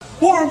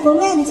bí aago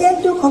mẹ́rin ṣe ń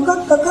dún kọ́kọ́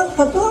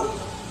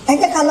ẹ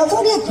jẹ́ ká lọ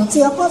sórí ètò tí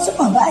ọgbọ́n tún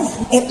kàn báyìí.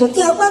 Ètò tí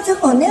ọgbọ́n tún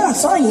kàn ní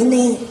ọ̀sán yìí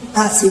ni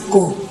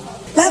àsìkò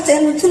láti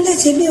ẹnu Túndé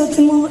ṣe bí o ti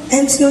mọ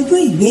MC Ojú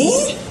Ìgbín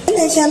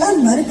iléeṣẹ́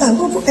alálùbáríkà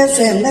gbogbo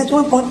FM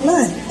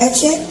 91.9 ẹ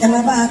ṣé ẹ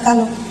máa bá a ká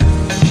lọ.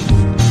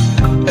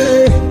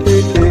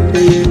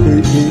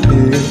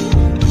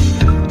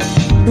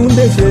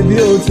 Túndé ṣe bí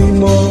o ti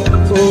mọ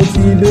ó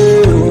ti dé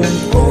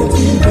o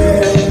ti dé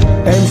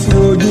MC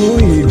Ojú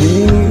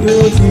Ìgbín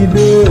yóò ti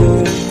dé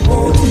o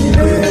ti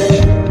dé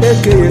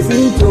kéèké sí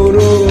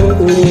tòró ó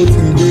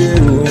ti dé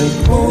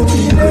o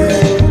ti dé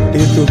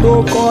ètò tó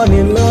kọ́ni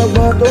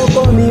lọ́gbọ́n tó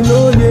kọ́ni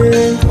lóye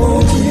ó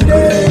ti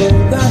dé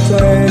látọ̀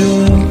ẹnu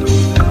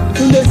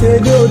Túndé ṣe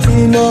bí o ti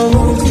mọ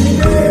ó ti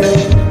dé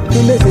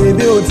Túndé ṣe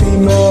bí o ti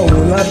mọ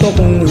òun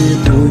látọkùn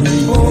ètò yìí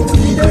ó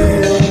ti dé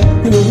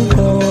kí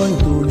lorúkọ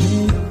ètò yìí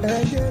ẹ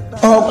jẹ́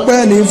ká. ọpẹ́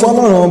ní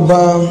fọ́lọ́run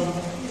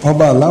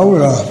ọba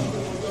aláwòrán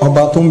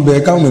ọba tó ń bẹ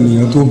káwọn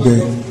ènìyàn tó bẹ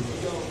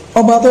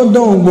ọba tó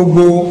dáhùn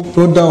gbogbo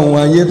tó dáhùn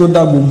ayé tó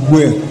dá gbogbo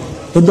ẹ̀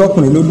tó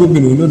dọ́kùnrin ló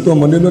dóbìnrin ló tó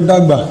ọmọdé ló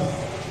dàgbà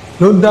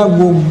ló dá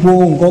gbogbo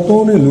nǹkan tó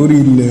ń rìn lórí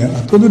ilẹ̀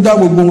tó tún dá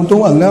gbogbo ohun tó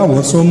wà ní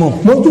àwọsánmọ̀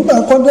mojúbà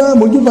kọ́dá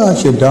mojúbà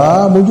ṣẹ̀dá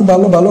mojúbà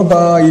lọ́balọ́ba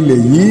ilẹ̀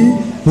yìí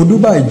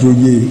mojúbà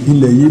ìjòyè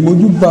ilẹ̀ yìí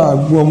mojúbà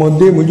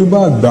ọmọdé mojúbà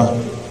àgbà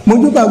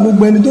mojúbà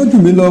gbogbo ẹni tó jù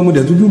mí lọ mo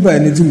dẹ̀ tó júbà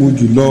ẹni tí mo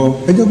jù lọ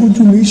ẹ jẹ́ kó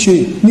jù mí ṣe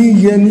ní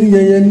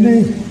yẹyẹ ní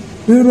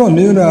rírọ̀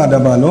níra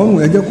àdàbà lọ́rùn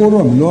ẹ jẹ́ kó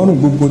rọ̀ mí lọ́rùn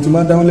gbogbo tí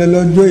má dáhùn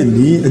lọ́jọ́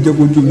èní ẹ jẹ́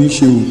kó jù mí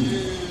ṣe o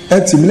ẹ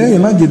tì mí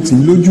lẹ́yìn má jẹ́ tì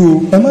mí lójú o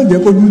ẹ má jẹ́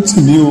kójú tì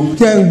mí o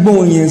kí ẹ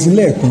gbóhùn yẹn sí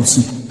lẹ́ẹ̀kan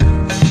sí.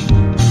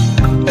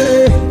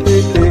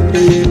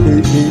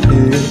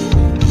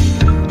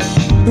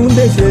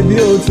 Túndé ṣe bí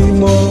o ti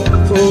mọ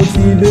ó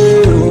ti dé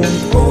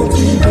o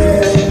ti dé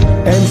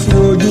MC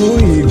Ojú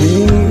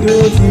Ìgbín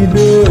yóò ti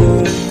dé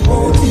o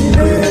ti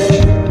dé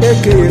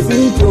kéèké sí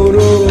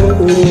tòró ó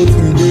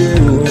ti dé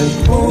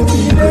o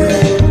ti dé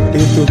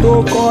ètò tó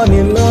kọ́ni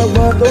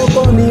lọ́gbọ́n tó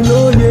kọ́ni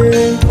lóye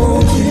ó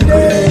ti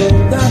dé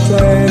látọ̀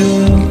ẹnu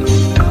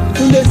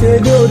Túndé ṣe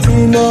bí o ti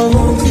mọ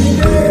ó ti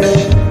dé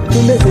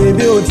Túndé ṣe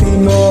bí o ti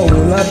mọ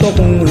òun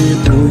látọkùn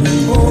ètò yìí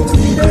ó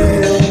ti dé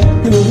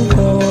kí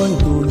lorúkọ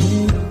ètò yìí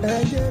ẹ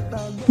jẹ́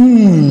ká.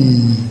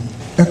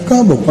 ẹ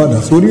káàbọ̀ padà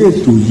sórí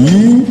ètò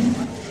yìí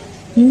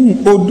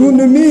ọdún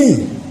ni mí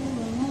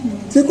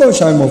tí kò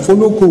ṣàìmọ̀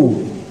fólókò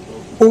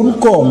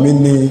orúkọ mi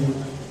ni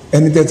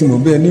ẹni tẹ́tí mọ̀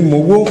bẹ́ẹ̀ ní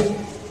mowó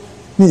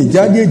ní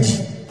ìjájèjì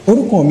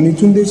orúkọ mi ni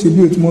Túndé ṣe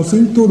bí o ti mọ̀ sí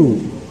ń tòrò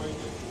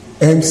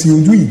MC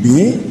Ojú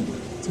Ìgbín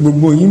tí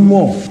gbogbo yín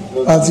mọ̀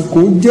àsìkò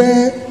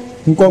jẹ́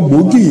nǹkan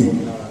gbòógì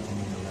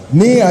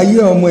ní ayé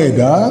ọmọ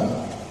ẹ̀dá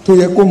tó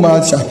yẹ kó máa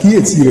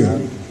ṣàkíyèsí rẹ̀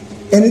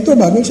ẹni tó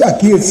bá tún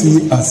ṣàkíyèsí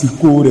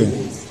àsìkò rẹ̀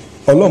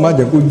Ọlọ́run má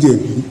jẹ́ kó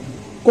jẹ̀bi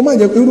kó má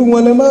jẹ́ pé irú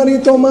wọn lè má rí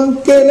tó máa ń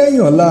ké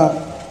lẹ́yìn ọ̀la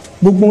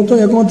gbogbo ohun tó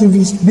yẹ kó ti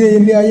fi gbé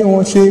ilé ayé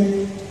wọn ṣe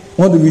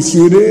wọ́n ti fi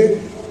ṣeré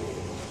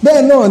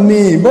bẹ́ẹ̀ náà ni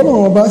bọ́lá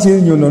wọn bá ṣe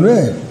yànnà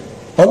rẹ̀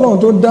Ọlọ́run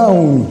tó dá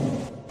òun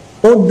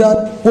ó dá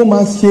kó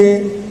máa ṣe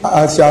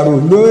àṣàrò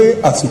lórí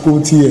àsìkò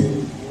tiẹ̀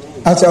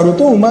àṣàrò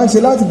tóun máa ń ṣe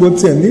lásìkò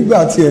tiẹ̀ nígbà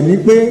tiẹ̀ ní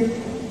pé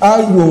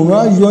òòrùn á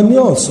yọ ní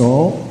ọ̀sán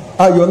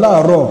á yọ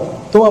láàárọ̀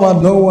tó wà máa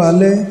dánwó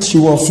alẹ́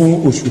ṣíwọ́ fún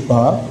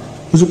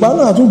òṣùpá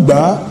náà tún gbà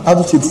á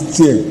tún ṣe ti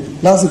tiẹ̀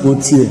lásìkò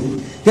tiẹ̀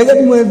gẹ́gẹ́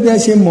bí wọ́n bí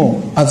ṣe mọ̀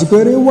àsìkò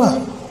eré wà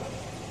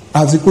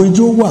àsìkò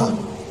ijó wà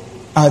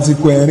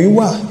àsìkò ẹ̀rín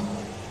wà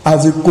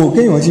àsìkò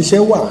kéèyàn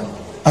ṣiṣẹ́ wà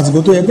àsìkò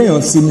tó yẹ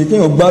kéèyàn sinmi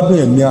kéèyàn gbádùn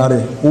ẹ̀mí ara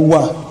ẹ̀ ó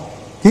wà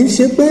kì í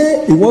ṣe pé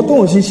ìwọ tó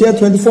ń ṣiṣẹ́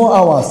 24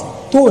 hours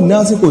tó ní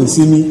àsìkò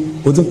ìsinmi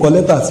o ti kọ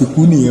lẹ́tà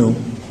àsìkò nìyẹn o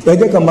ẹ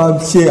jẹ́ ká máa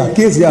ṣe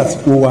àkíyèsí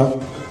àsìkò wa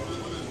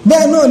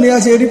bẹ́ẹ̀ náà ni a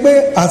ṣe rí pé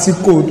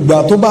àsìkò ìgbà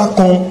tó bá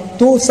kan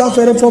tó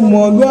sáfẹ́rẹ́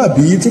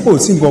fọ́mọlúàbí tí kò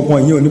sí nǹkan kan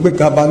ìyẹn ò ní pé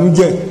ká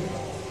banújẹ́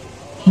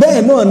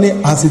bẹ́ẹ̀ náà ni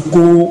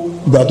àsìkò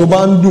ìgbà tó bá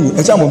ń dùn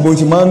ẹ ṣàmọ̀ bó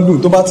ṣe máa ń dùn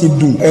tó bá ti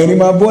dùn ẹ̀rín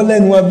máa bọ́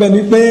lẹ́nu abẹ́ ni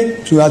pé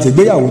ṣùgbọ́n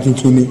àtìgbéyàwó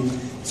tuntun ni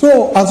so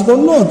àsìkò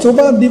náà tó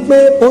bá di pé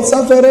ó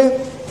sáfẹ́rẹ́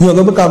ìyẹn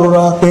tó bí ká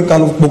rọra pé ká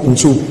lọ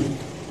pokùnso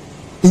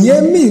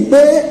ìyẹn míì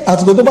pé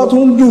àsìkò tó bá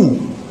tún dùn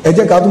ẹ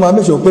jẹ́ ká tún máa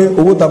mẹ́sọ̀ pé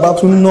owó ta bá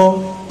tún ná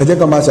ẹ jẹ́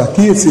ká máa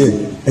ṣàkíyèsí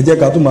ẹ jẹ́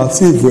ká tún máa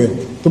sèvù ẹ̀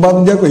tó bá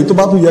tún jẹ́ pé tó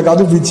bá tún yẹ ká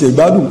tún fi jẹ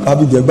ìgbádùn ká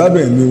fi jẹ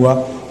ìgbádùn ẹ̀mí wa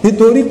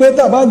nítorí pé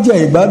tá a bá jẹ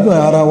ìgbádùn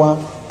ara wa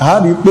a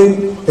rí pé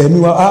ẹ̀mí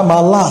wa á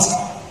máa last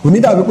kò ní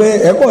dàbí pé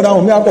ẹ̀kọ́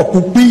ìdáhùn mi àpọ̀ kú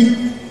pí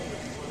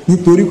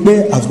nítorí pé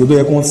àsìkò tó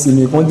yẹ kán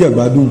sinmi kán jẹ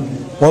ìgbádùn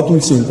wọ́n tún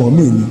ṣe nǹkan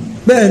míì ni.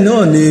 bẹ́ẹ̀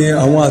náà ni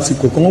àwọn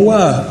àsìkò kan wà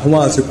àwọn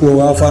àsìkò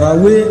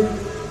àfarawé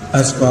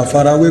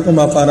kán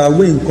máa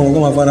farawé nǹkan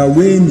kán máa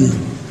farawé ènìyàn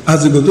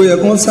àsìkò tó yẹ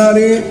kán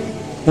sáré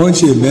wọ́n ń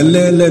ṣe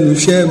ìmẹ́lẹ́ lẹ́nu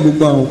iṣẹ́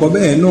gbogbo àwọn nǹkan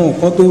bẹ́ẹ̀ náà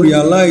kán tó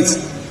realize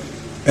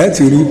ẹ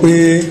ti rí i pé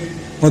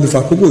wọ́n ti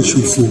fàkókò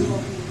ṣòfò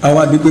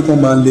àwa di pé kán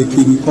máa lè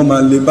kiri kán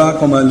máa lè bá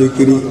kán máa lè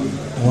kiri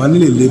àwọn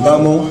nílè lè bá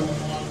mọ́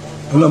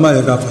ọlọ́mọ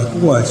àyẹ̀ká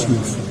fàkókò àṣẹ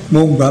òfò mo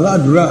gbà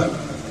ládùúrà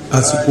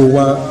àsìkò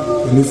wa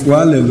kò ní fi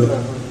wálẹ̀ lọ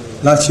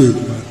láṣẹ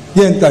ìgbà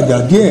jẹ́ ń tajà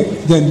díẹ̀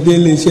jẹ́ ń dé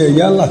iléeṣẹ́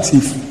Ìyá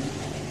Lateef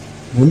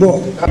mò ń bọ̀.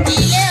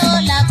 ilé o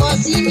làbọ̀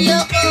sí ní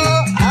oko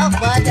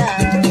àpàdà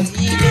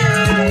ilé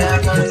o làbọ̀.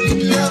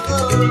 ní oko.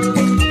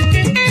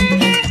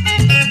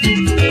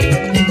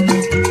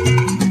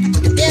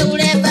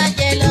 Ewúrẹ́ bá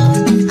jẹ lọ,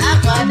 á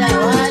padà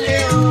wálé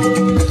o.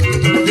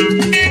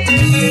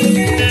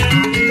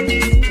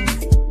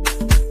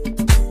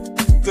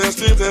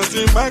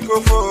 Testing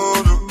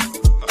microphone.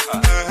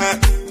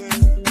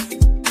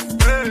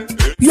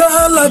 Yá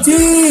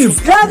Latif.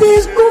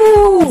 Driving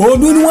school.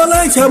 Ọdún ni wọ́n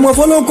láìsẹ̀ ọmọ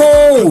fọlọ́kọ.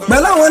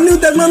 Pẹ̀lú àwọn new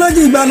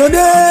technology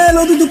ìgbàlódé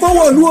ló tún ti kọ́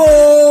wọ̀lú o.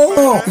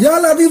 Yá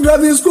Latif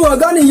driving school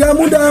ọ̀gá nìyá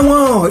múdà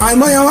wọn.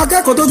 Àìmọye àwọn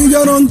akẹ́kọ̀ọ́ tó ti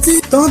yọrantí.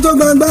 Tọ́wọ́n tó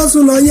gbangba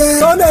sùn lọ yẹ.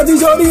 Tọ́ndẹ̀ ti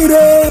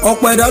ṣoríire.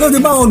 Ọ̀pọ̀ ẹ̀dá ló ti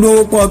bá wọn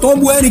dòwò pọ̀ tó ń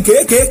bu ẹni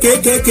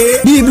kéékèèké.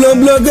 Bíi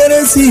blóbló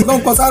gẹ́rẹ́sì.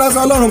 Lọ́nkọ sára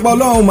sọ lọ́rùn pọ̀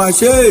lọ́hùn mà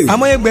ṣe.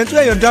 Àmọ́ ẹgbẹ́ tún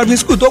èèyàn driving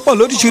school tó pọ̀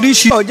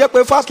lóríṣiríṣi. Ó jẹ́ pé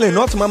fastlane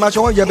náà ti máa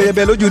ṣọwọ́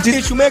yẹbẹyẹbẹ lójú tí.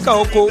 Iṣu mẹ́ka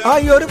oko.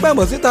 Ayé orí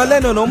pẹ̀mọ̀ síta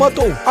lẹ́nu ọ̀nà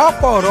mọ́tò.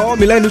 Ọ̀pọ̀ ọ̀rọ̀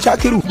mi lẹ́nu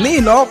Ṣakiru. Ní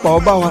ìlọ ọ̀pọ̀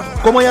ọba wa.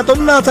 Kò mọ̀ yàtọ̀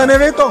nínú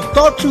àtẹnẹrétọ̀,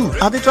 tọ́tù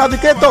àti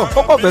trafficator. Ó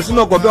pọ̀ fẹ́ sínú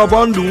ọkọ̀ bí ọbọ̀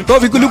ń dùn. Tó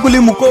fi kúlíkúlí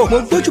mu kó. Mo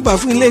gbójúbà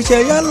fún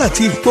iléeṣẹ́ Yá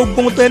Latif.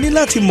 Gbogbo ohun tẹ ní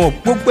láti mọ̀.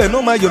 Gbogbo ẹ̀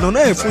náà máa yọ̀nà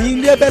náà fún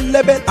yín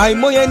lẹ́bẹ́lẹ́bẹ́.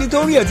 Àìmọye ẹni tó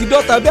rí ẹ̀ ti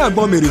dọ́ta bí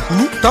àgbọn mèrèkú.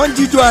 Tó ń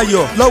jíjó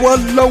ayọ̀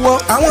lọ́wọ́lọ́wọ́.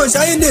 Àwọn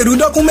ìṣayédèrú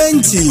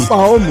dọ́kúmẹ́ǹtì.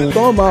 Fáwọnù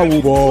tó máa wò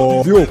bọ̀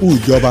bí òkú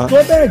ìjọba. Tó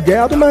bẹ́ẹ̀ jẹ́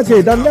a tún máa ṣe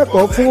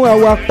ìdánilẹ́kọ̀ọ́ fún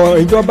awakọ̀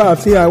ìjọba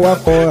àti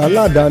awakọ̀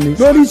aládàáni.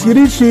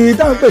 Lóríṣiríṣi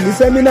táǹpẹ̀ ní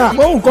sẹ́mínà.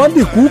 Bóun kọ́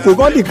dìkú kò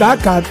kọ́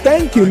dìkáàkà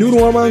thank you nírú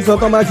wọn máa ń sọ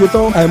tó máa ṣe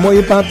tán.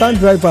 Àìmọye part-time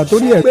driver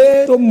torí ẹ̀ pé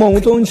tó mọ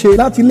ohun tó ń ṣe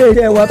láti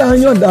iléeṣẹ́ wa tá a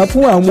yọ̀ǹda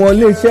fún àwọn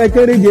iléeṣẹ́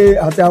kéréje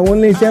àti àwọn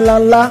iléeṣẹ́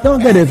ńláńlá. Tó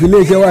ń kẹ̀dẹ̀ fi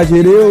iléeṣẹ́ wa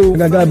ṣeré o.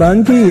 Gàgà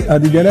báńkì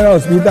àti general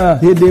hospital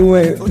dédé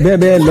wọn bẹ́ẹ̀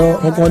bẹ́ẹ̀ lọ.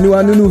 Ọkàn níwá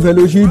nínú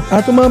fellowship.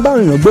 A tún máa bá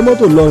èèyàn gbé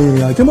mọ́tò lọ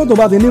ìrìn àti mọ́tò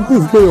bá ti ní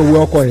proof pé òwe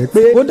ọkọ̀ ẹ̀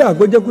pé ó dà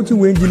kó jẹ́ kú tí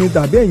wo engine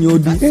tàbí ẹ̀yìn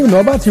odi. Tí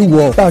ìná bá ti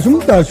wọ̀ tàṣùm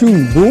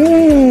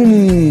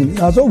boom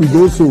aṣọ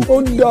òwìgbóso ó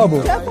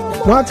dàbọ̀.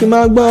 Wọ́n á ti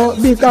máa gbọ́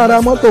bí kára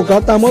mọ́tò ká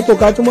ta mọ́tò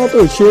ká tún mọ́tò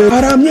ṣe.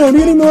 Ara mi ò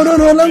rí nínú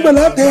oróró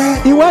ọlọ́gbẹ̀lá tẹ.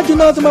 Iwájú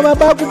náà ti máa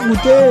bá kúkú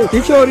tẹ.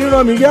 Iṣẹ́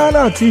oríran mi Yá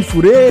Latif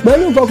fure.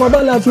 Pẹ̀lú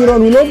ìfọkànbalẹ̀ àti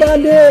ìrọ̀rùn ló bá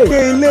dé. Pé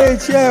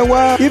ilé-iṣẹ́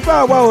wa ifá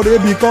wa ò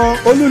rebi kan.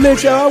 Olú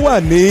ilé-iṣẹ́ wa wà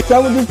ní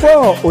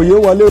 74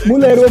 Oyewole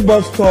Múlẹ̀rọ̀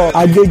bus stop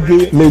Agége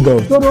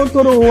Lagos.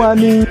 Tóró wa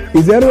ní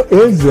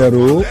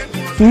 080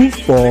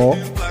 24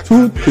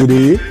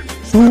 23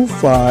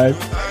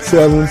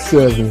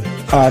 2577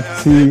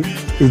 àti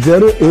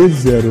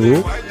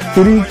 080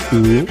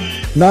 32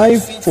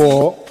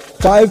 94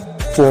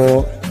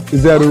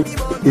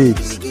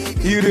 5408.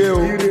 ire o.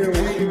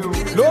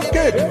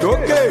 Lókè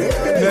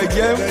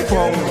lẹ̀jẹ̀ ń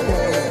fọ̀hún.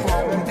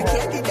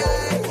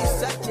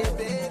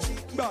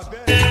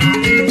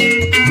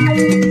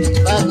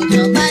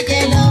 Àgùntàn bá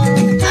jẹ lọ,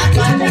 á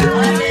padà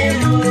wálé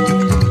o.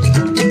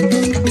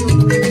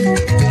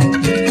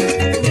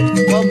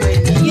 Ọmọ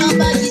ènìyàn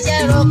bá ṣiṣẹ́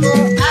roko,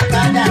 á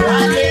padà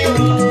wálé o.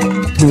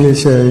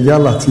 Iléeṣẹ́ Yá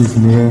Latif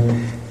ni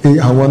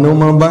àwọn náà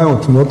máa ń báyọ̀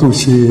tí mọ́tò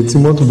ṣe tí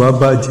mọ́tò bá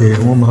bàjẹ́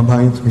wọ́n máa bá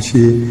yín tún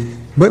ṣe.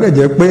 Gbọ́dọ̀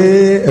jẹ́ pé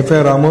ẹ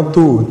fẹ́ ra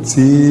mọ́tò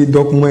tí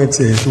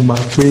dọ́kúmẹ́ǹtì ẹ̀ tó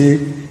máa pé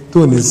tó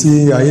ní sí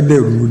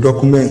ayédèrú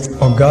dọ́kúmẹ́ǹtì.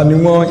 Ọ̀gá ni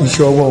wọ́n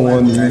iṣẹ́ ọwọ́ wọn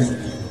nìyẹn.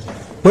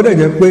 Gbọ́dọ̀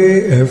jẹ́ pé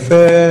ẹ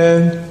fẹ́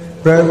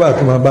dírẹ́fà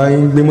tó máa bá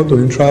yín gbé mọ́tò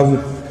ní travel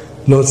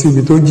lọ sí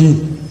ibi tó jìn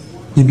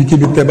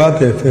ibikíbi tẹ́ bá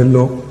tẹ̀ fẹ́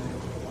lọ.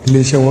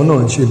 Iléeṣẹ́ wọn náà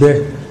ń ṣe bẹ́ẹ̀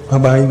wọ́n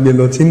bá yín gbé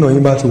lọ tí náà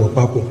yín bá ti wọ̀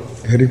papọ̀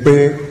ẹ rí pé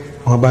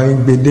wọ́n bá yín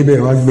gbé débẹ̀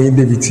wọ́n á gbé yín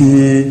débi tí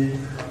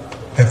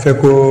ẹ fẹ́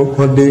kó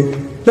dé.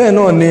 Bẹ́ẹ̀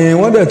náà ni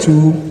wọ́n dẹ̀ tún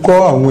kọ́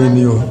àwọn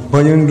ènìyàn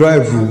wọ́n yẹn ń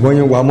dráìvù wọ́n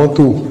yẹn ń wa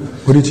mọ́tò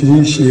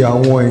oríṣiríṣi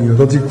àwọn èèyàn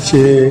tó ti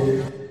ṣe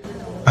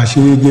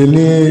àṣeyege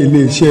ní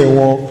iléeṣẹ́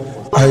wọn.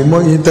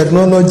 Àìmọye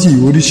tẹkinọ́lọ́jì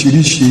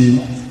oríṣiríṣi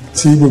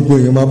tí gbogbo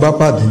èèyàn máa bá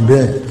pàdé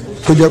bẹ́ẹ̀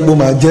tó jẹ́ pé ó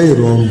máa jẹ́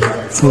ìrọ̀rùn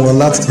fún wọn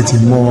láti tètè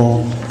mọ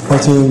wọ́n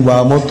ti ń wa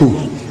mọ́tò.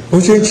 Ó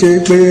ṣeé ṣe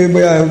pé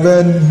bóyá ẹ fẹ́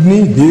ní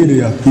ìbéèrè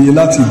àbí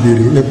láti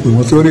béèrè ẹ pè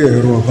wọ́n sórí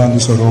ẹ̀rọ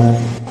ìbánisọ̀rọ̀ wọn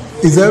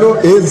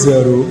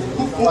 080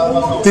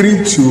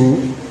 32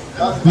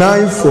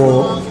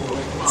 94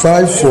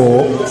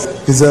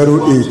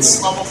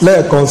 5408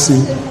 lẹ́ẹ̀kan sí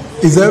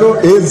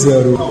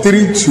 080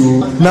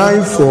 32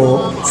 94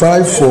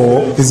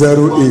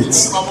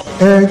 5408.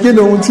 Kí ni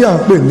ohun tí à ń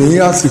pè ní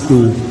àsìkò?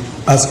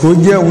 Àsìkò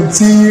jẹ́ ohun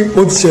tí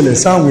ó ti ṣẹlẹ̀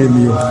sáwọn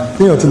ènìyàn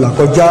téèyàn ti là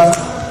kọjá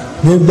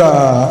nígbà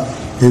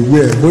èwe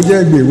ẹ̀ bó jẹ́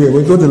ìgbà èwe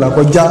ẹ̀ tó ti là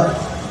kọjá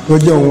tó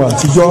jẹ́ ohun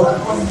àtijọ́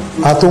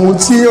àti ohun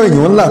tí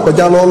èèyàn ń là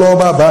kọjá lọ́wọ́lọ́wọ́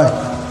bàbá ẹ̀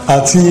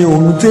àti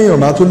ohun tí èèyàn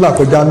máa tún là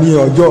kọjá ní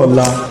ọjọ́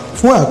ọ̀la.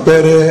 Fún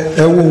àpẹẹrẹ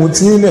ẹ wo ohun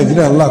tí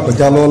Nàìjíríà ń là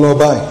kọjá lọ́wọ́lọ́wọ́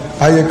báyìí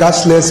ayé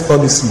cashless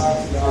policy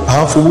à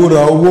ń fowó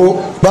ra owó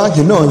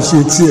báńkì náà ń ṣe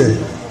tiẹ̀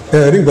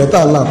ẹ̀rí nǹkan tá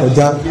à ń là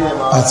kọjá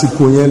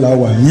àsìkò yẹn la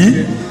wà yìí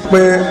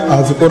pé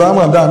àsìkò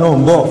Ramadan náà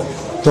ń bọ̀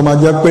tó máa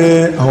jẹ́ pé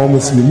àwọn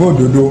mùsùlùmí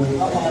òdodo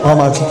wọ́n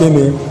máa ti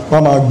kéde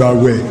wọ́n máa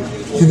gbàwẹ̀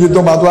títí tó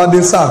máa tó wá dé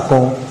sáà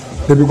kan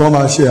débi kan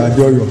máa ṣe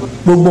àjọyọ̀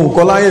gbogbo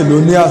nǹkan láyè ló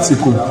ní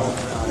àsìkò.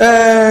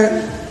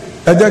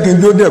 Ẹ jẹ́ kí n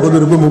dúró díẹ̀ kó tó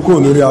di pé mo kúrò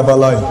lórí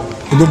abala yìí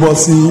kí n tó bọ́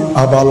sí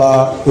abala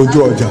ojú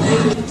ọjà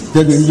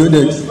jẹ́ kí n dúró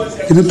díẹ̀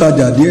kí n tó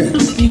tajà díẹ̀.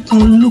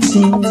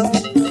 Ìkúnlùkùn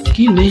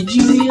kí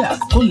Nàìjíríà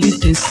kó lè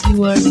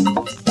tẹ̀síwájú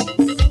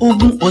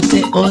ogun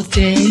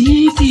ọ̀tẹ̀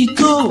yìí ti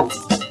tó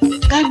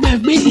ká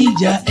gbàgbé ìjà.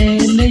 ìjà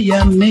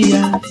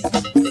ẹlẹ́yàmẹ̀yà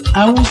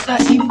haúsá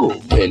ìgbò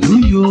pẹ̀lú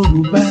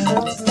yorùbá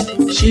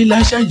ṣe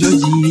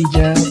láṣàjọjì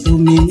ìjà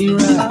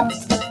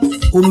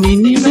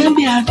òmìnira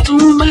bí a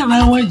tún bára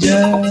wa jà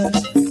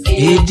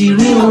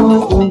èdìrẹ́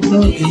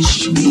ogun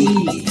èṣù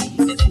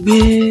gbé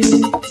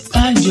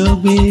kájọ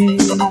gbé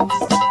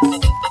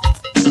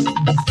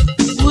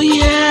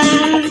bóyá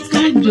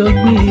kájọ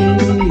gbé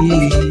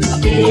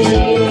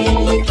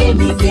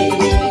kémi gbé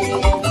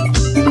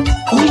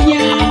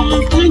bóyá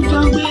kájọ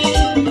gbé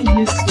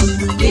yẹsùn.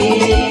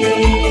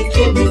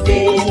 kémi gbé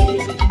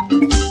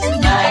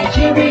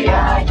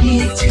nàìjíríà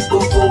yìí tí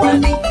gbogbo wa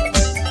ní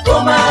kó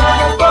máa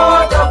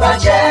gbọ́dọ̀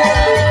bàjẹ́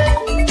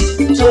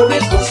torí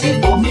kò sí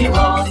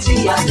ibòmíràn tí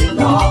a lè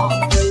lọ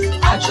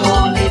àjò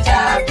lè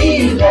dàbí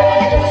ilẹ̀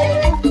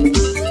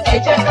ẹ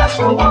jẹ́ ká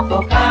fọwọ́pọ̀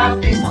ká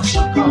fìmọ̀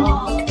ṣọ̀kan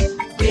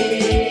gbé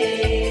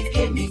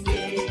kémi gbé.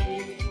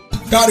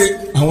 káre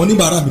àwọn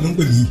oníbàárà mi ló ń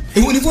pè mí.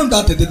 èwo ni fóònù ta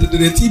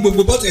tẹ̀tẹ̀tẹ̀tẹ̀ tí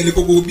gbogbo bọ́tẹ̀ ní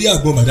gbogbo bí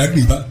àgbọn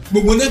bàdágìrì bá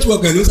gbogbo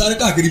nẹ́tíwọ̀kì ẹ̀ ló sáré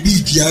káàkiri bí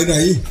ìjì ayé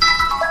ayé.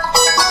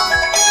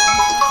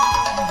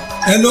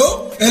 hello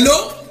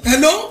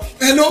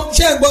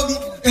ṣé ẹ gbọ́ mi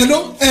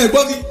ẹ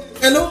gbọ́ mi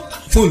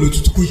fóònù ló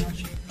tutù kú yìí.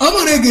 ọmọ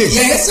rẹ gè.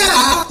 yẹ́sà.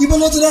 ibo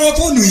ló ti rọra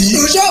fóònù yìí.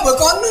 ṣọ́ọ̀bù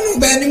kan nínú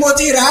bẹ́ẹ̀ ni mo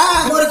ti rà á.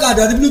 mọ́rí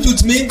kàdà àti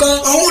bluetooth mi ń kọ́.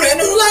 òun rẹ̀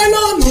nínú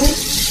láìlọ́ọ̀nù.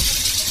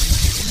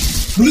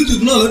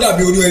 bluetooth náà ló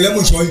dàbí orí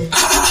ẹlẹ́mọ̀ṣọ́ yìí.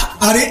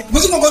 àrẹ bó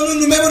sì kọ́kọ́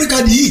nínú memory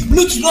card yìí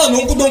bluetooth náà ló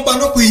ń kó tó ń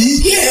paná pé yìí.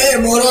 yéé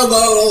mo rọ́gọ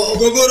o.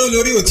 gogoro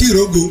lórí òtí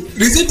ìrógo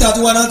receipt àti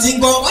warranty ń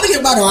kọ́. wọ́n ní kí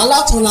n padà wá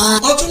látúnla.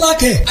 ọtúnla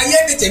kẹ̀. ayé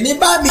mi tèmi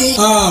bá mi.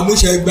 mo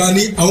ṣe gba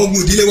ni àwọn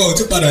ogun ìdílé wa ò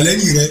ti padà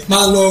lẹ́yìn rẹ̀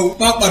máa lọ o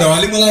má padà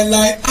wálé mọ́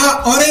láéláé.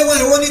 ọ̀rẹ́ wa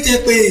ìwọ ní tẹ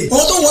pé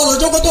òun tó wà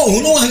lọ́jọ́ kọ́tọ̀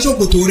òun ló wà ń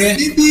ṣòkòtò rẹ̀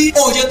bíbí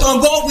ọ̀jẹ̀ tán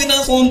gold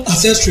winner phone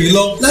accessory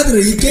lọ láti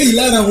rè yíkéyìí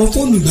lára àwọn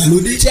fóònù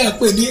ìgbàlódé tí a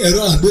pè ní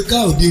ẹ̀rọ àgbéká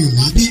òde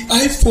òní bíi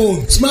iPhone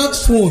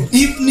smartphone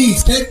Infinix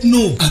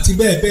Tecno àti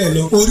bẹ́ẹ̀ bẹ́ẹ̀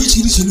lọ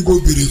oríṣiríṣi ni kò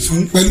béèrè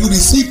fún pẹ̀lú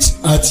receipt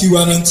àti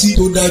warranty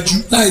tó dájú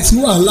láìsí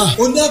wàhálà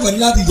ó ní àǹfààní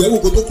láti yẹ̀wò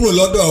kó tó kúrò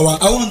lọ́dọ̀ wa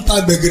àwọn ń ta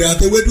gbẹ̀gẹ̀rẹ̀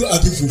àtẹwédú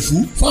àti fùfú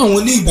fún àwọn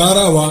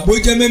oníbàárà wa bó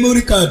jẹ́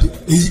memory card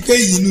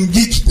èyíkéyìí inú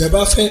gig tẹ́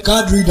bá fẹ́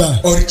card reader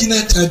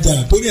original charger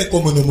tó ní ẹ̀kọ́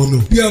mọ̀nàmọ́ná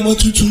bí ọmọ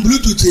tuntun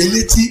bluetooth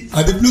elétí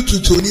àti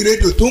bluetooth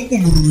onírédíò tó ń kùn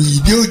bùrùrù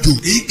ìdí òjò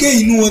èyíkéyìí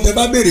inú wọn tẹ́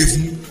bá béèrè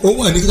fún ó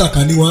wà ní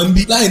kàkàní wa ń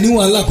bí láì ní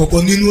wàhálà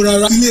kọ̀ọ̀kan nínú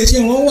rárá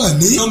iléeṣẹ́ wọn wà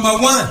ní. number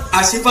 1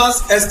 Asifas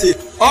Estate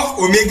off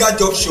Omega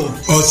Junction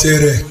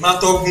ọ̀sẹ̀rẹ̀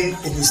Matogun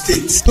Ogun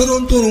State.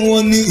 tóróńtóró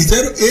wọn ní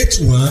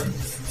 081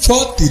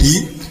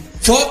 43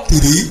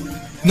 43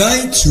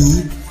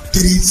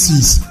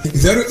 9236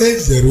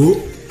 080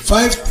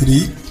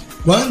 53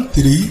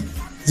 13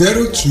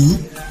 02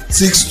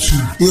 62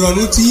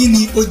 ìrọ̀rùn tí yín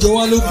ni ó jẹ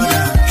wá lógún.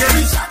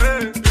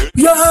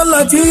 Ya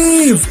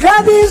Latif.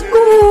 Graduate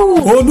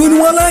school. Odù ni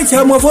wọ́n láì ṣe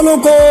ọmọ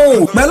fọlọ́kọ.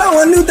 Pẹ̀lú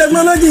àwọn new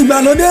technology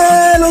ìgbàlódé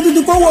ló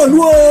tuntun kọ́ wọ̀lú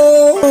o.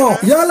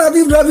 Ya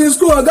Latif Graduate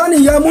School ọ̀gá ni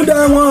ìyá múdà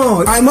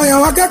wọn. Àìmọye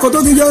àwọn akẹ́kọ̀ọ́ tó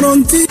ti jẹ́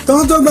rántí.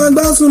 Tọ́n tó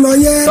gbangba sùn lọ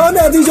yẹ.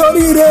 Tọ́ndẹ̀ ti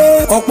ṣoríire.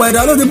 Ọ̀pọ̀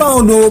ẹ̀dá ló ti bá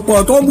wọn dòwò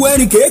pọ̀ tó ń bu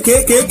ẹ̀rì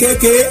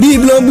kéékèèké. Bíi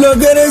blogbo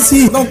gẹ́rẹ́sì.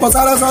 Wọ́n kọ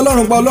sára sá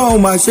lọ́rùn pọ̀ lọ́run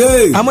mà ṣe.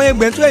 àmọ́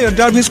ẹgbẹ́ tó ẹ̀yàn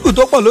driving school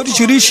tó pọ̀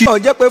lóríṣiríṣi. ó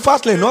jẹ́ pé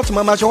fastlane náà ti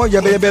máa ṣe wọ́n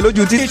yẹbẹyẹbẹ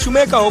lójú tí.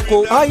 shoemaker oko.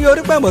 ayé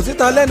orí pẹ̀mọ̀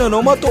síta lẹ́nu ọ̀nà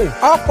mọ́tò.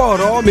 ọ̀pọ̀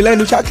ọ̀rọ̀ mi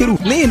lẹ́nu ṣákìrù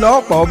ní ìlà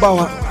ọ̀pọ̀ ọba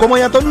wa kò mọ̀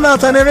yàtọ̀ nínú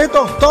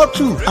àtẹnẹrétọ̀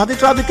tọ́tù àti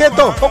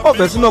trafficator ó pọ̀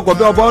fẹ́ sínú ọkọ̀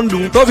bí ọbọ̀ ń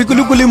dùn tó fi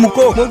kúlíkúlí mu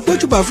kó. mo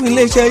gbójúbà fún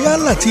iléeṣẹ́ Ya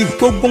Latif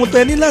gbogbo ohun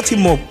tẹ ní láti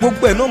mọ̀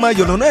gbogbo ẹ̀ náà máa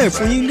yọ̀nà náà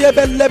fún yín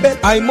lẹ́bẹ̀lẹ́bẹ̀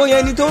àìmọye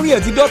ẹni tó rí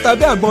ẹ̀ ti dọ́ta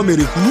bí àgbọn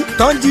mèrèkú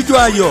tó ń jíjó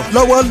ayọ̀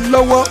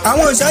lọ́wọ́lọ́wọ́.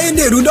 Àwọn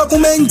ìṣàyẹ̀dẹ̀rú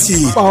dọ́kúmẹ́ǹtì.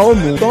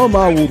 fàámù tó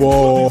máa wò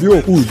bọ̀ bí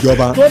òkú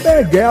ìjọba. Tó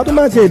bẹ́ẹ̀ gẹ́ a tún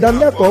máa ṣe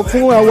ìdánilẹ́kọ̀ọ́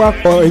fún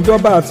awakọ̀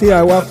ìjọba àti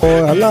awakọ̀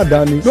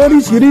aládàáni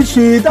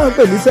lóríṣiríṣi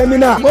táǹpẹ̀ ní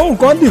sẹ́mínà. Bóun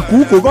kọ́ dìkú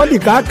kò kọ́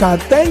dìkáàkà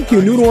thank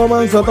you nírú wọn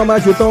máa ń sọ tó máa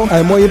ṣe tán.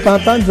 Àìmọye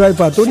part-time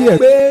driver torí ẹ̀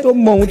pé tó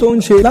mọ ohun tó ń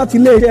ṣe láti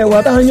iléeṣẹ́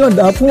wa tá à ń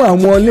yọ̀ǹda fún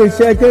àwọn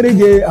iléeṣẹ́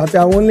kéréje àti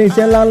àwọn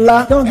iléeṣẹ́ ńláńlá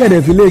tí wọ́n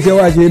kẹ̀dẹ̀ fi iléeṣẹ́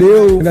wa ṣeré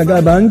o. Gàgà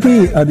báńkì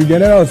àti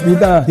general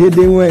hospital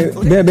dédé wọn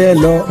bẹ́ẹ̀ bẹ́ẹ̀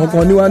lọ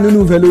ọkàn níwá nínú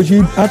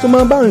fellowship. A tún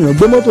máa ń bá èèyàn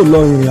gbé mọ́tò lọ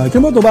ìrìn àti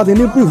mọ́tò bá ti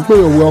ní proof pé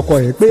òwe ọkọ̀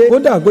ẹ̀ pé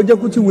kódà kó jẹ́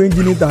kútí wo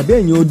engine tàbí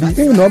ẹ̀yìn odi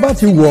tí ìnáwó bá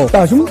ti wọ̀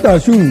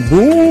tàṣùm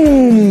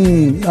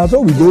boom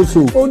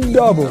àsọ̀wìdóso ó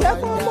dàbọ̀.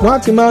 Wọ́n á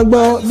ti máa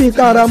gbọ́ bí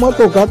kára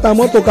mọ́tò ká ta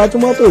mọ́tò ká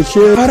tún mọ́tò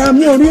ṣe. Ara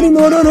mi ò rí nínú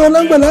olóró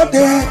ọlọ́gbẹ̀lá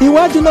tẹ.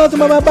 Iwájú náà ti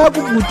máa bá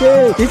kùkù tẹ.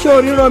 Iṣẹ́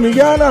oríran mi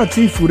Ya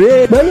Latif fure.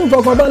 Pẹ̀lú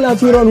ìfọkànbalẹ̀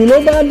àti ìrọ̀rùn ló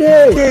bá dé.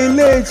 Ṣé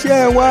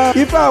ilé-iṣẹ́ wa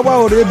ifá wa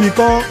ò rebi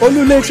kan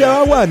olú-iléeṣẹ́ wa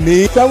wà ní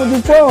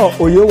 74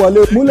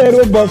 Oyewole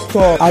Múlẹ̀rọ̀ bus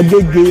stop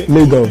Agége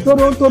Lagos.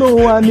 Tóróńtóró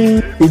wa ní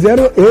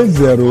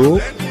 080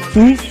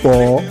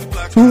 24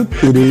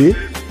 23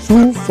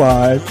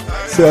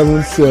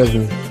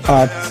 2577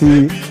 àti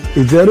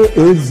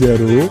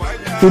 080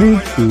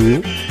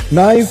 32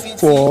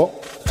 94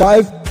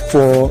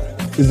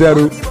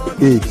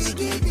 5408.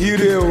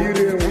 ire o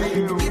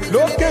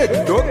lókè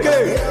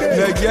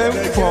lẹ́jẹ̀ ń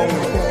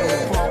fọ̀hún.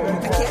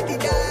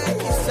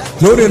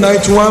 Lórí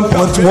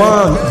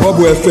 91.1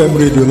 Bọ́ọ̀bù FM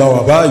rédíò la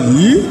wà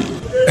báyìí.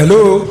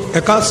 hello ẹ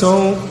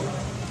káàsán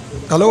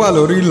ta ló wà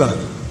lórí ìlà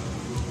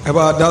ẹ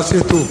bá a dá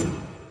sétò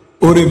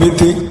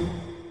Orebete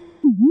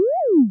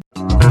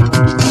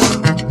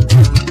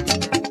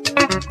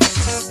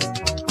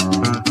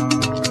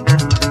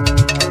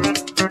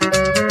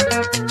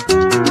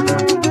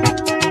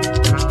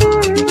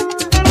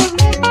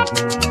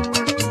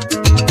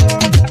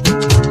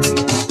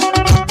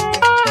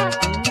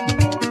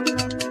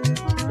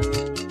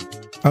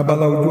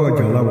abala ojú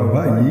ọjà la wà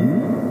báyìí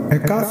ẹ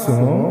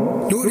káàsán.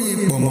 lórí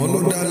pọ̀mọ́ ló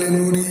dálé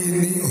lórí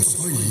ní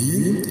ọ̀sán yìí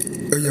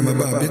ẹ yẹ máa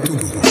bá a bí tó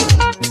bọ̀.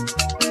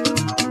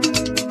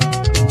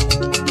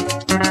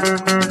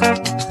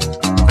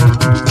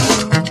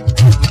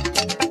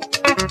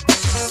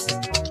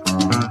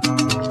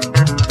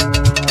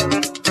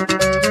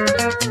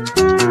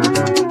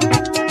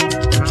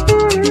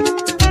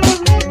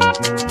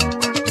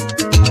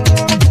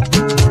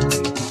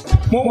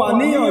 mo wà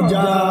ní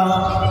ọjà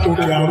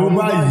òkè àrò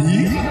báyìí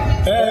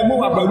mo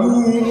wà pẹ̀lú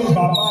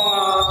bàbá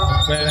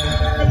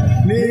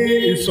ní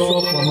ìsọ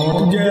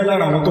pọ̀mọ́ jẹ́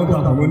lára àwọn tó ń ta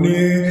pọ̀mọ́ ní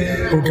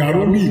òkè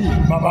àrò bíi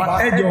bàbá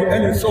ẹjọ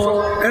ẹni sọ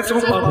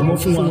pa pọ̀mọ́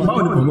fún wa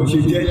báwo ni pọ̀mọ́ ṣe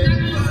jẹ́.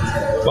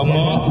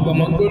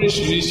 pọ̀mọ́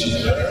lóríṣiríṣi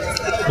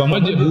pọ̀mọ́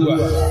jẹ̀bú wà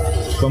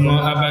pọ̀mọ́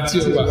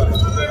abatíọ̀ wà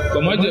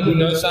pọ̀mọ́ jẹ̀bú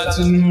náà sá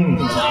sínú òrùn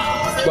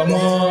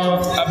pọ̀mọ́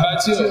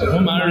abatíọ̀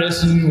wọ́n máa ń rẹ́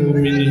sínú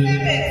omi ni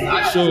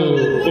so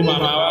ó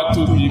máa wá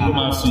tóbi kó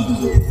máa fi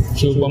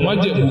so pọ̀mọ́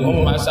jẹ̀bú wọ́n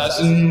máa sá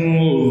sínú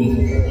òrùn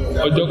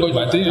ọjọ́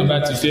kọjá téèyàn bá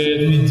ti fẹ́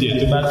nídìí ẹ̀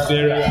tó bá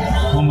fẹ́ rà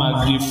wọ́n máa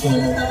gbé fún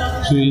un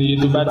so iye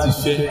tó bá ti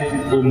fẹ́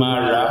ó máa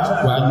rà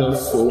wàá lọ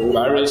fọ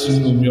wàá rẹ́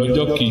sínú omi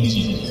ọjọ́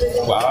kejì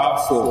wàá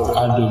fọ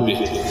adòbẹ̀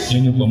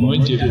nínú pọ̀mọ́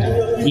jẹ̀bú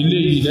ilé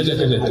yìí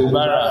lẹ́sẹ̀kẹsẹ̀ tó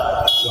bá rà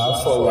wàá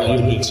fọ wàá yọ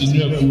ìdọ̀tí inú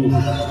ẹ̀ kúrò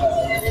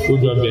ó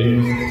dọ̀bẹ̀ ní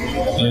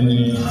ẹni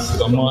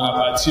ọmọ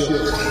abatíọ̀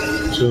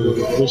so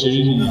bó ṣe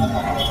rí nìyí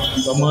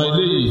ọmọ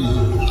ilé yìí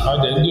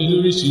ọdẹ ní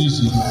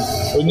olóríṣiríṣi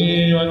ó ní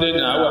 100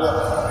 náà wà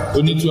ó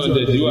ní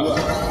 200 wà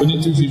ó ní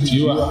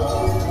 250 wà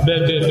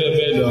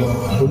bẹ́ẹ̀ lọ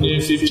ó ní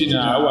 50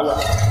 náà wà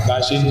bá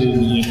a ṣe ń lè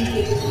nìyẹn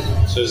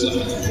sọ́sọ́.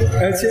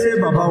 ẹ ṣe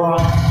bàbá wa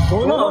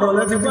òun náà ọ̀rọ̀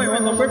rẹ ti gbọ́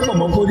ìwọ́n sọ pé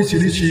pọ̀mọ́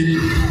oríṣiríṣi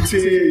ti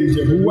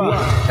Ìjẹ̀bú wà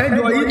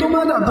ẹjọ́ yìí tó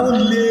má dàbọ̀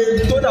le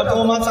tó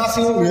dàbọ̀ má sá sí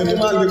òun yẹn tó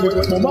má le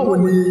pọ̀ báwo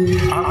ni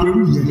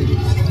àpérù yẹn.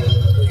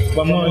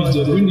 pọ̀mọ́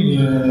Ìjẹ̀bú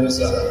nìyẹn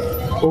sà.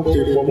 ok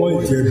pọ̀mọ́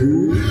Ìjẹ̀bú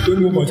tó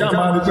ní mo kàn ṣáà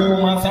máa rí pé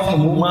wọ́n máa ń sáfù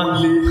mọ́ máa ń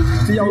le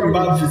tíyàwó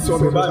bá fi sọ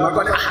bẹ̀ báyìí máa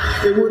gbọ́dọ̀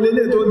èwo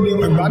lélẹ̀ tó ní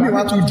ìgbà mi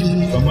wá tún di.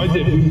 pọ̀mọ́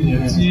Ìjẹ̀bú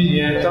nìyẹn tí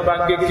yẹn tó bá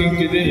gé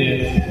kékeré yẹn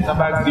tó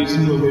bá gé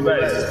sínú omi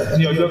báyìí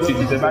ní ọjọ́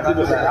kejì tẹ bá dé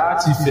bẹ̀rẹ̀ á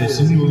ti fẹ̀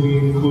sínú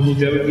omi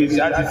tẹ gé sí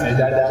á ti fẹ̀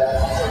dáadáa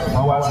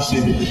wọ́n wá fi ṣe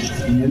lè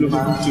ìyẹn ló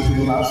máa ń tóbi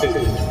ló máa ń fẹ̀.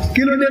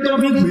 kí ló dé tó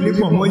fi pè ní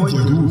pọ̀mọ́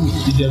Ìjẹ̀bú.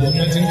 Ìjẹ̀bú ni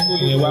wọ́n ti ń kó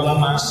yẹn wá wọ́n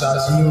máa ń sa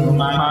sínú wọ́n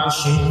máa ń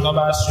sun tó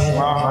bá sun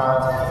wọ́n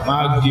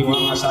máa gé wọ́n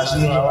máa sa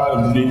sínú àwa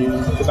òrùlé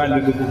tó bá lè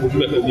gbogbo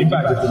pẹ̀ kò ní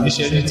bàjẹ́ kò ní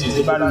ṣẹ́ ní ti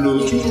tó bá lo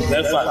oṣù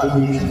mẹ́fà tó lo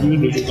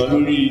oṣù kan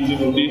lórí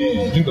ìdílé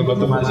ní kankan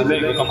tó máa ṣe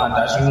lẹ́yìn kankan máa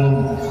dá sínú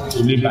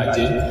òlé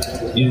bàjẹ́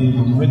ìrìn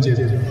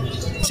Ìjẹ̀bú.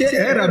 ṣé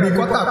ẹ rà bí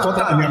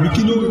kọ́tà ni àbí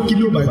kílò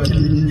bá kílò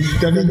ni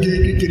tàbí gé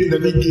kékeré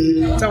tàbí gé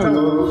táwọn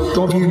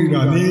tó fi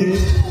rìnrà ní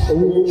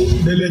owó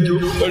lẹ́lẹ́jọ́.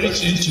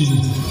 oríṣiríṣi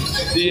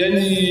ìyẹn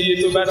ní iye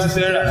tó bá ti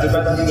fẹ́ rà tó bá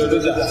ti lọ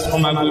lọ́jà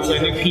wọ́n máa gbé fún ẹ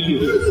ní kílò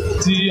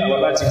tí àwa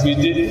bá ti gbé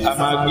dé a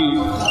máa gbé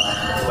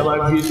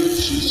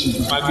lóríṣiríṣi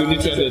máa gbé oní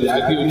 200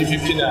 àgbé oní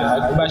 50 náírà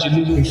bó bá ṣe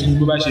lókun sí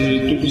bó bá ṣe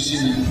tóbi sí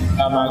ni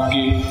a máa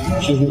gbé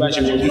so bó bá ṣe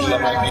wọjú sí a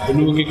máa gbé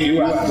olówó kékeré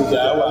wà gbogbo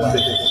àwa wà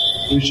bẹ̀rẹ̀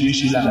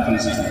oríṣiríṣi là ń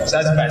gbèsè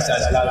size by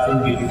size la fi ń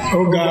gbé.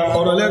 ọ̀gá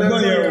ọ̀rọ̀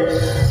lẹ́gbọ́n yẹn o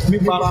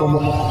nípa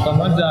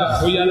pọ̀mọ́ dà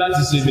ó yá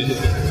láti ṣe bẹ̀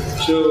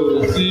so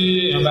tí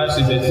èèyàn bá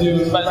ṣe bẹ̀ tí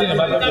èèyàn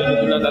bá lọ́pọ̀ ní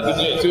kúlọ́ta tó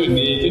ní ẹ̀ tí ò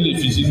ní tó lè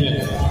fi sínú ẹ̀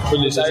o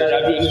lè sáré ra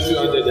bí oní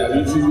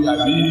 200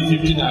 àbí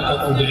 50 náà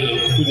kọ́kọ́ dẹ̀.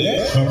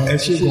 ẹ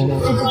ṣe gan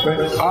ọ̀pẹ́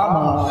a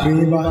máa rí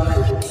yín bá.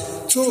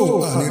 tó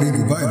àlérí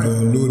Dubai lọ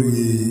lórí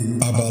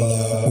abala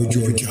ojú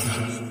ọjà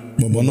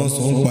bọ̀bọ̀ náà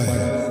sọ ń pa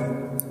ẹ̀.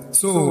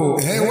 so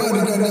ẹ wá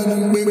rí dáadáa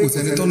pé kò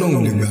sẹ́ni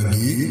tọ́lọ́hùn lè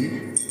gbàgbé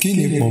kí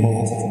ni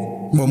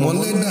pọ̀mọ́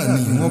lẹ́dà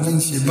ni wọ́n fi ń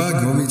ṣe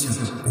báàgì wọ́n méjì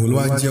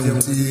olówó jẹun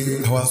tí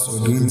àwa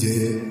sọ̀dọ̀ oúnjẹ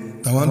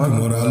táwọn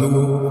dùnmọ́ra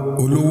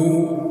olówó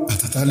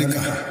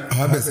àtàtàlíkà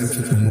àwa bẹ̀sẹ̀ fi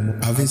pọ̀mọ́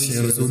àfi ń ṣe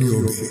ẹran sórí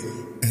ọbẹ̀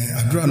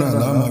àdúrà náà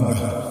làwọn máa gbà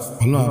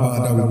ọlọ́run àbá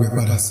dá gbogbo ẹ̀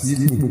padà sí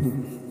ipò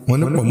wọn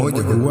ní pọ̀mọ́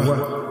Ìjẹ̀bú wà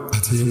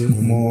àti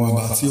pọ̀mọ́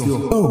abatíọ̀.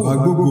 báwo bá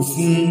gbógo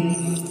fún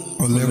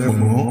ọ̀lẹ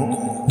pọ̀mọ́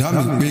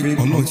dáàmì pé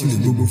ọlọ́run ti lè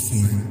gbógo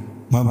fún ẹ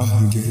má bàa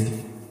jẹ́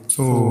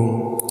so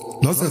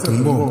lọ́sẹ̀ tó ń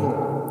bọ̀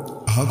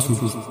a tún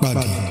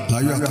pàdé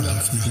láyọ̀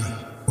àtàlàfíà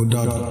ó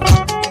dára.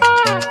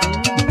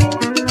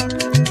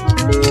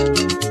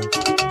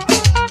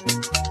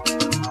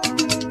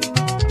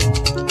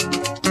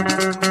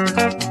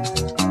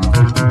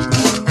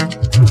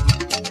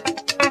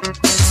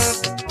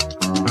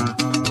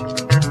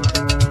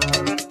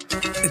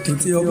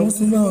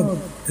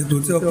 ètò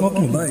tí ọpọ́n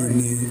kùn báyìí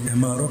ni ẹ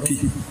máa rọ́ọ̀kì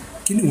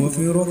kí ni wọ́n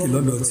fi ń rọ́ọ̀kì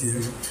lọ́dọ̀ tiẹ̀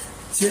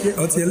ṣé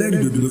ọtí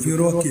ẹlẹ́rìndòdò ló fi ń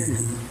rọ́ọ̀kì ẹ̀ ni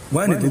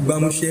wáìnì tó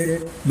gbámúṣẹ́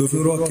ló fi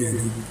ń rọ́ọ̀kì ẹ̀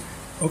ni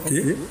ok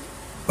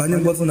pani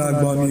bọ́tún náà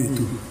gbọ́ mi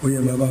ètò ó yẹ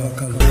máa bá wa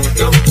kálọ.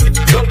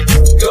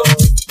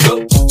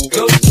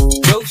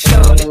 Go,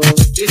 shawty,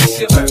 it's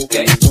your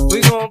birthday. We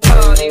gon'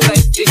 party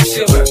like it's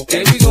your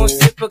birthday. We gon'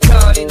 sip a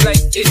Bacardi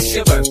like it's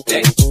your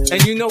birthday.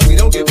 And you know we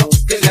don't give up,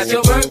 cause that's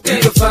your birthday.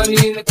 You can find me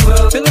in the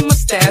club, feeling my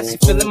stats, you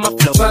feeling my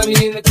flow. Find me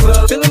in the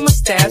club, feeling my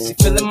stats. style, she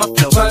feeling my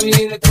flow. Find me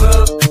in the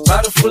club,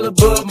 bottle full of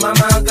bug.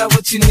 Mama, I got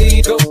what you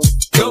need. Go,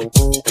 go,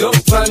 go.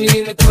 Find me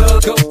in the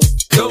club. Go,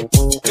 go,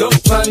 go.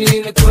 Find me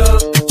in the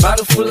club,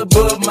 bottle full of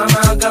bug. Mama,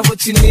 I got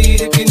what you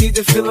need. If you need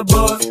to feel a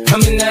buzz,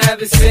 I'm in the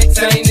having sex,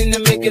 I ain't in the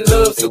making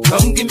love. So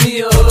come give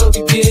me a hug.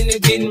 You get in there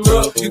getting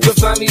rough, you can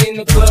find me in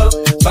the club,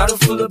 bottle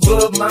full of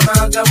bug. Mama,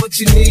 I got what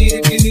you need.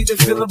 If you need to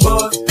feel a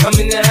buzz, I'm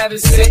in there having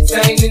sex,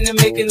 I ain't in there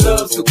making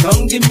love. So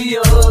come give me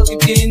a hug. You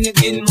get in there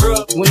getting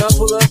rough. When I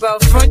pull up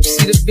out front, you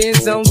see the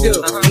Benz on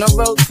dub. When I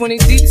roll 20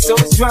 deep, so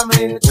it's drama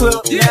in the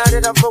club. Now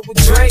that I roll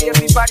with Dre,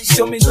 everybody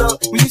show me love.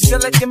 When you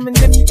sell like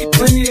Eminem, you get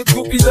plenty of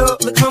groupie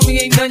love. Look, homie,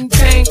 ain't nothing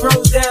changed.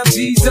 Roll down,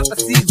 G's up. I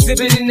see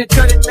exhibit in the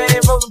cutting,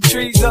 man. Roll them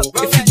trees up.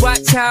 If you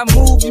watch how I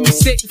move, you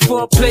mistake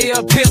before I play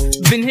up here.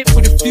 Been hit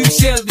with a few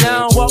shells,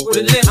 now I don't walk with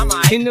a limp.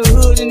 In the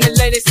hood, in the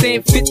LA, they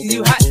saying 50,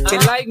 you hot. They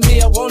like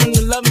me, I want them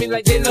to love me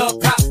like they love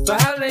pop.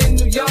 But holla in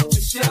New York,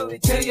 Michelle, they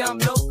tell you I'm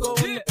local.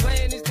 When the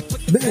plan is to put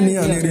the bẹ́ẹ̀ ni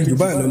àlèrè jù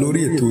báyìí lọ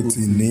lórí ètò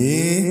tìní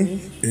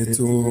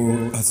ètò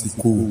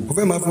àsìkò ó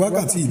fẹ́ máa fi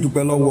wákàtí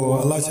ìdúpẹ́ lọ́wọ́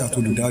aláṣẹ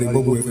àtolùdarí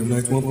Bubble FM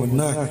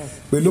 91.9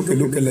 pé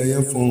lókèlókè lẹ́yẹ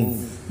fọhùn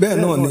bẹ́ẹ̀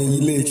náà ni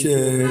iléeṣẹ́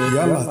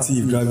Yálà tí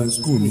driving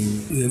school ni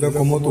ẹ fẹ́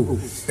kọ́ mọ́tò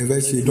ẹ fẹ́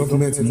ṣe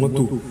dọ́kúmẹ́ǹtì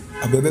mọ́tò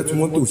àbẹ̀fẹ́ tún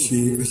mọ́tò ṣe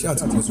iṣẹ́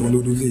àtìkọ́sọ́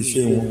lórí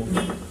iléeṣẹ́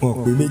wọn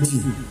pé méjì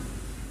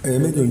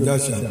ò ń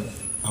jáṣà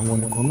àwọn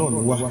nìkan náà ló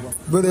wà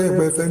bẹ́ẹ̀ ẹ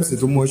pẹ́ fmc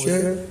tó mọṣẹ́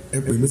ẹ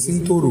pè mí sí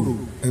tòrò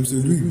mc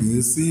ojú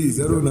ìgbín sí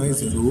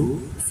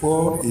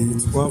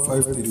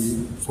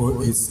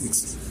 09048153486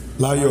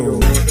 láyọ̀.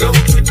 go,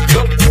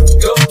 go,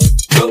 go,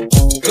 go,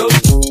 go,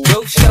 go,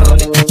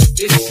 Charlotte.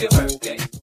 It's your birthday.